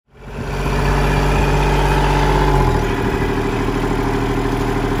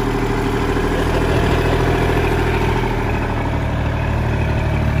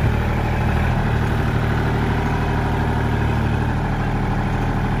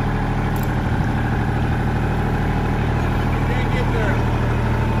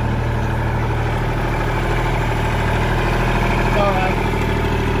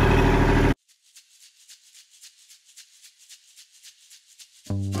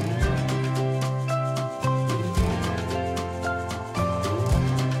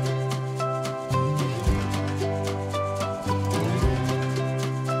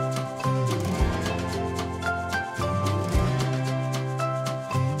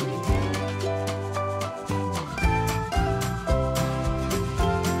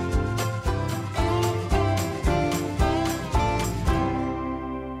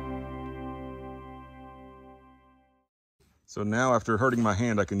So now after hurting my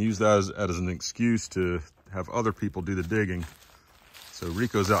hand, I can use that as an excuse to have other people do the digging. So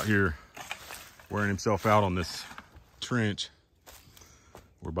Rico's out here wearing himself out on this trench.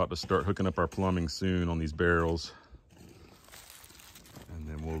 We're about to start hooking up our plumbing soon on these barrels. And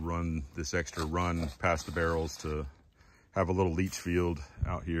then we'll run this extra run past the barrels to have a little leach field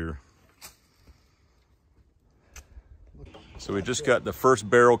out here. So we just got the first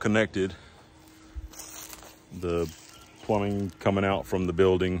barrel connected. The plumbing coming out from the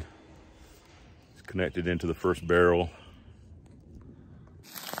building is connected into the first barrel.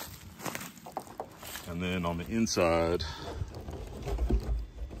 And then on the inside,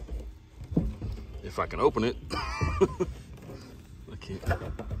 if I can open it, I can't.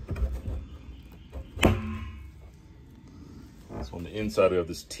 So on the inside of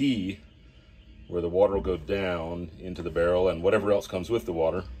this T, where the water will go down into the barrel and whatever else comes with the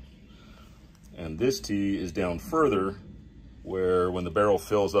water. And this T is down further, where when the barrel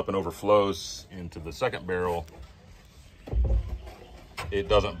fills up and overflows into the second barrel, it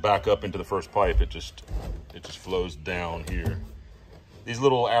doesn't back up into the first pipe, it just flows down here. These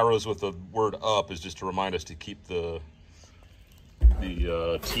little arrows with the word up is just to remind us to keep the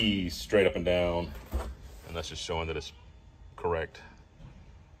T straight up and down, and that's just showing that it's correct.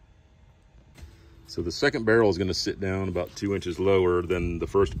 So the second barrel is going to sit down about 2 inches lower than the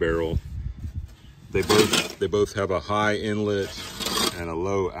first barrel. They both have a high inlet and a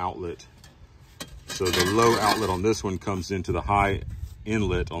low outlet. So the low outlet on this one comes into the high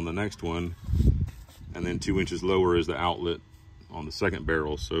inlet on the next one, and then 2 inches lower is the outlet on the second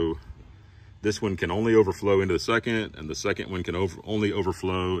barrel. So this one can only overflow into the second, and the second one can only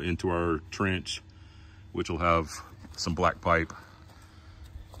overflow into our trench, which will have some black pipe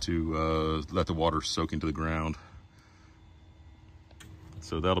to let the water soak into the ground.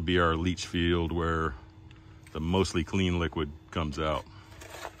 So that'll be our leach field where the mostly clean liquid comes out.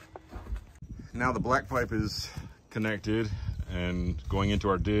 Now the black pipe is connected and going into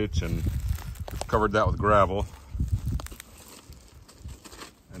our ditch, and we've covered that with gravel.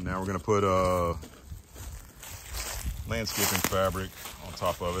 And now we're gonna put a landscaping fabric on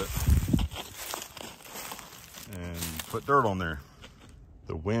top of it and put dirt on there.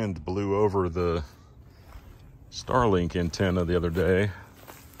 The wind blew over the Starlink antenna the other day,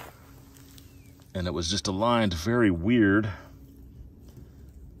 and it was just aligned very weird.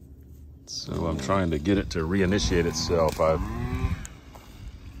 So I'm trying to get it to reinitiate itself. I've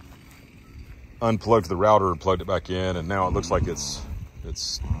unplugged the router and plugged it back in, and now it looks like it's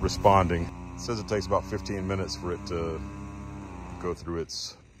responding. It says it takes about 15 minutes for it to go through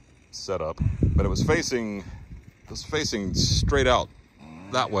its setup, but it was facing straight out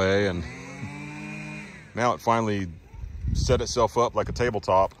that way, and now it finally set itself up like a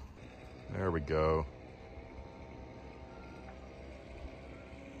tabletop. There we go.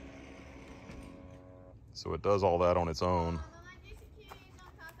 So it does all that on its own.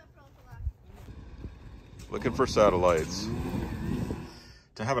 Looking for satellites.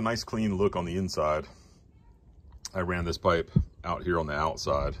 To have a nice clean look on the inside, I ran this pipe out here on the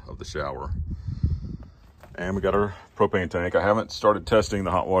outside of the shower. And we got our propane tank. I haven't started testing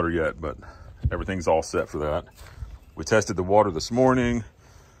the hot water yet, but everything's all set for that. We tested the water this morning.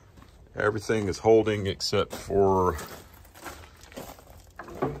 Everything is holding except for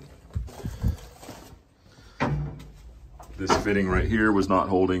this fitting right here was not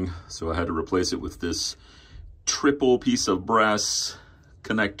holding, so I had to replace it with this triple piece of brass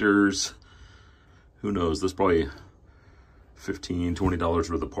connectors. Who knows, there's probably $15, $20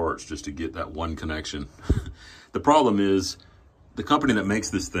 worth of parts just to get that one connection. The problem is, the company that makes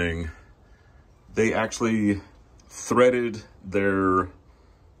this thing, they actually threaded their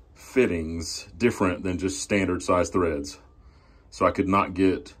fittings different than just standard size threads. So I could not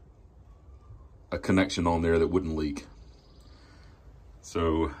get a connection on there that wouldn't leak.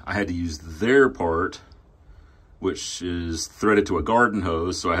 So I had to use their part, which is threaded to a garden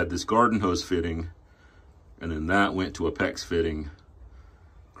hose. So I had this garden hose fitting, and then that went to a PEX fitting.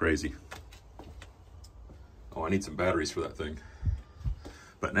 Crazy. Oh, I need some batteries for that thing.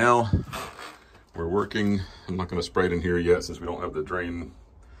 But now we're working. I'm not gonna spray it in here yet since we don't have the drain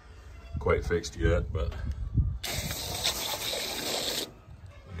quite fixed yet, but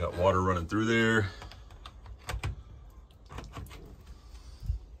we got water running through there.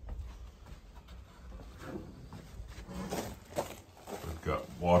 We've got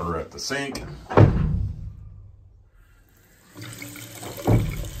water at the sink.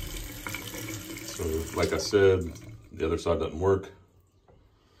 So like I said, the other side doesn't work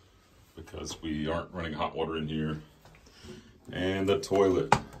because we aren't running hot water in here. And the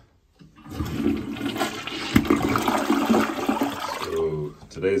toilet.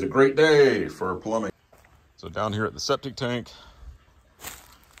 Today's a great day for plumbing. So down here at the septic tank,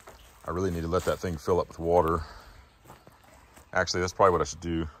 I really need to let that thing fill up with water. Actually, that's probably what I should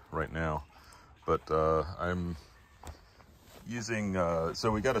do right now. But I'm using,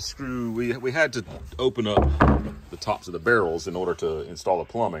 so we got a screw, we had to open up the tops of the barrels in order to install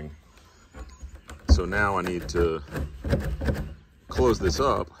the plumbing. So now I need to close this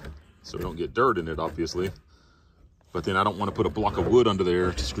up so we don't get dirt in it, obviously. But then I don't want to put a block of wood under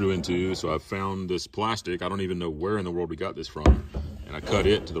there to screw into, so I found this plastic. I don't even know where in the world we got this from. And I cut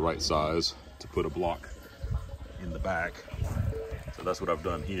it to the right size to put a block in the back. So that's what I've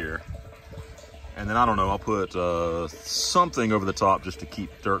done here. And then I don't know, I'll put something over the top just to keep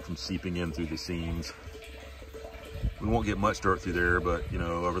dirt from seeping in through the seams. We won't get much dirt through there, but you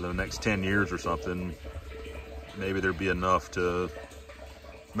know, over the next 10 years or something, maybe there'd be enough to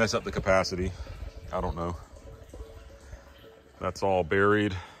mess up the capacity. I don't know. That's all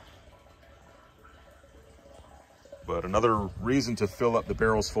buried. But another reason to fill up the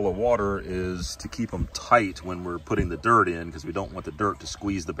barrels full of water is to keep them tight when we're putting the dirt in, because we don't want the dirt to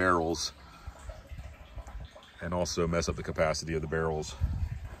squeeze the barrels and also mess up the capacity of the barrels.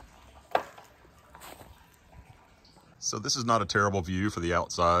 So this is not a terrible view for the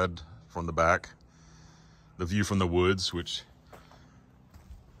outside from the back. The view from the woods, which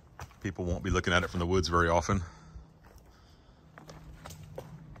people won't be looking at it from the woods very often.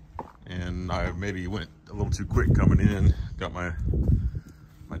 And I maybe went a little too quick coming in. Got my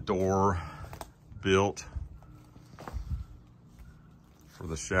door built for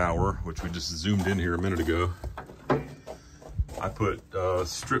the shower, which we just zoomed in here a minute ago. I put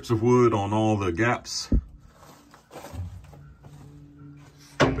strips of wood on all the gaps.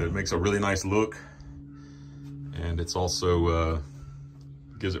 It makes a really nice look. And it's also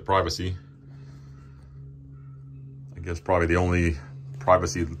gives it privacy. I guess probably the only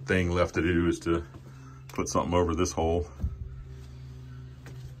privacy thing left to do is to put something over this hole.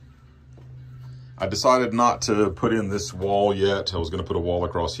 I decided not to put in this wall yet. I was gonna put a wall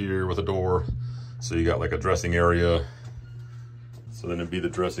across here with a door. So you got like a dressing area. So then it'd be the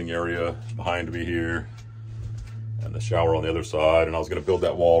dressing area behind me here and the shower on the other side. And I was gonna build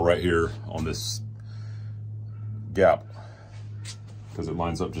that wall right here on this gap because it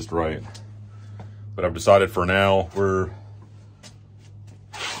lines up just right. But I've decided for now, we're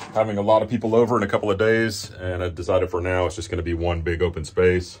having a lot of people over in a couple of days, and I've decided for now it's just going to be one big open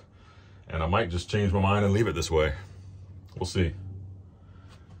space, and I might just change my mind and leave it this way. We'll see.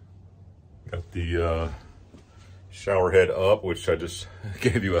 Got the shower head up, which I just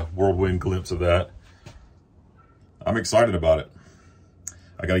gave you a whirlwind glimpse of that. I'm excited about it.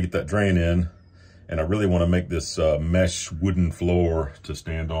 I got to get that drain in, and I really want to make this mesh wooden floor to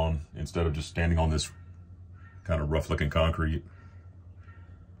stand on instead of just standing on this kind of rough looking concrete.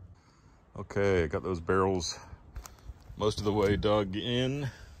 Okay, got those barrels most of the way dug in.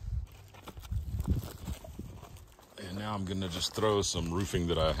 And now I'm gonna just throw some roofing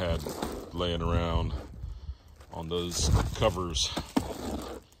that I had laying around on those covers.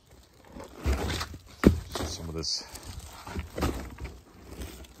 Some of this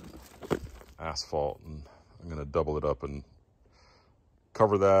asphalt, and I'm gonna double it up and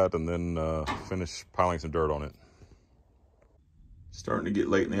cover that, and then finish piling some dirt on it. Starting to get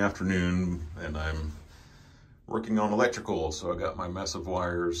late in the afternoon, and I'm working on electrical, so I got my mess of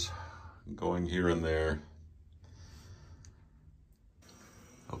wires going here and there.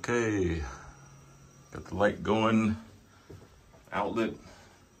 Okay, got the light going, outlet,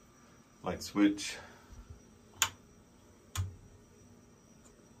 light switch.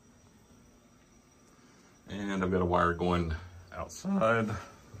 And I've got a wire going outside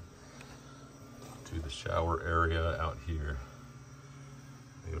to the shower area out here.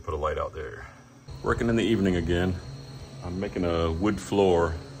 I'm gonna put a light out there. Working in the evening again. I'm making a wood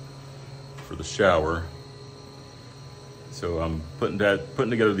floor for the shower. So I'm putting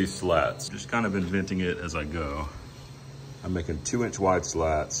together these slats, just kind of inventing it as I go. I'm making 2-inch wide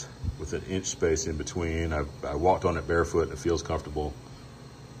slats with an inch space in between. I walked on it barefoot and it feels comfortable.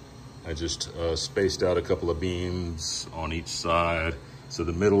 I just spaced out a couple of beams on each side, so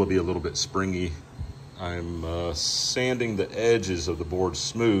the middle will be a little bit springy. I'm sanding the edges of the board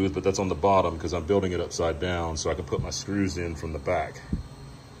smooth, but that's on the bottom because I'm building it upside down so I can put my screws in from the back.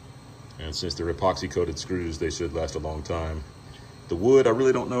 And since they're epoxy coated screws, they should last a long time. The wood, I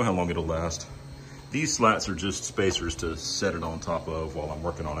really don't know how long it'll last. These slats are just spacers to set it on top of while I'm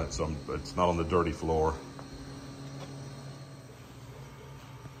working on it, so it's not on the dirty floor.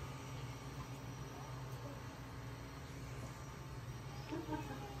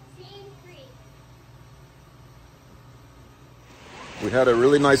 We We had a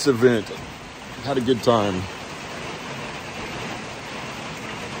really nice event. Had a good time.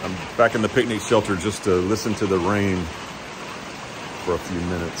 I'm back in the picnic shelter just to listen to the rain for a few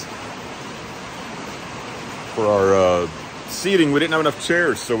minutes. For our seating, we didn't have enough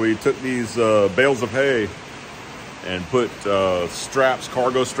chairs, so we took these bales of hay and put straps,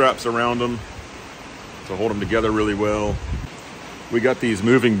 cargo straps around them to hold them together really well. We got these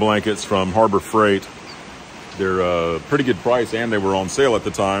moving blankets from Harbor Freight. They're a pretty good price, and they were on sale at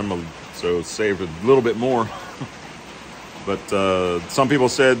the time, so saved a little bit more. But some people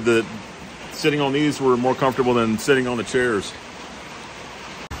said that sitting on these were more comfortable than sitting on the chairs.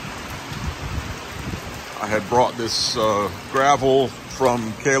 I had brought this gravel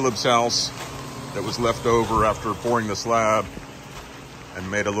from Caleb's house that was left over after pouring the slab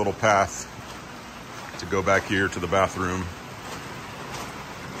and made a little path to go back here to the bathroom.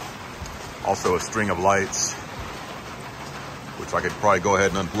 Also a string of lights, which I could probably go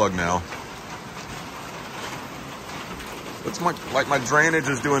ahead and unplug now. Looks like my drainage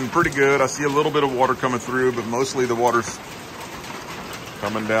is doing pretty good. I see a little bit of water coming through, but mostly the water's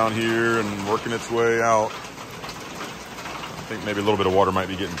coming down here and working its way out. I think maybe a little bit of water might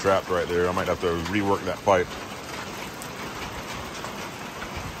be getting trapped right there. I might have to rework that pipe.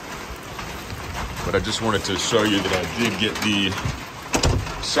 But I just wanted to show you that I did get the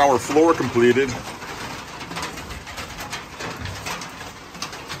shower floor completed.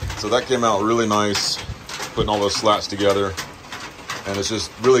 So that came out really nice, putting all those slats together. And it's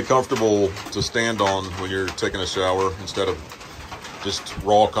just really comfortable to stand on when you're taking a shower instead of just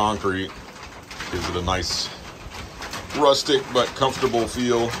raw concrete. Gives it a nice rustic but comfortable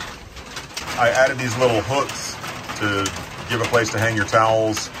feel. I added these little hooks to give a place to hang your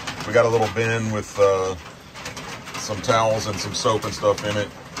towels. We got a little bin with some towels and some soap and stuff in it.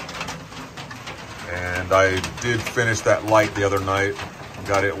 And I did finish that light the other night.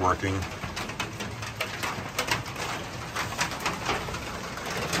 Got it working.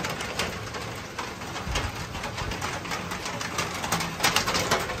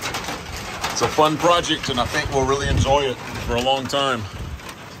 It's a fun project, and I think we'll really enjoy it for a long time.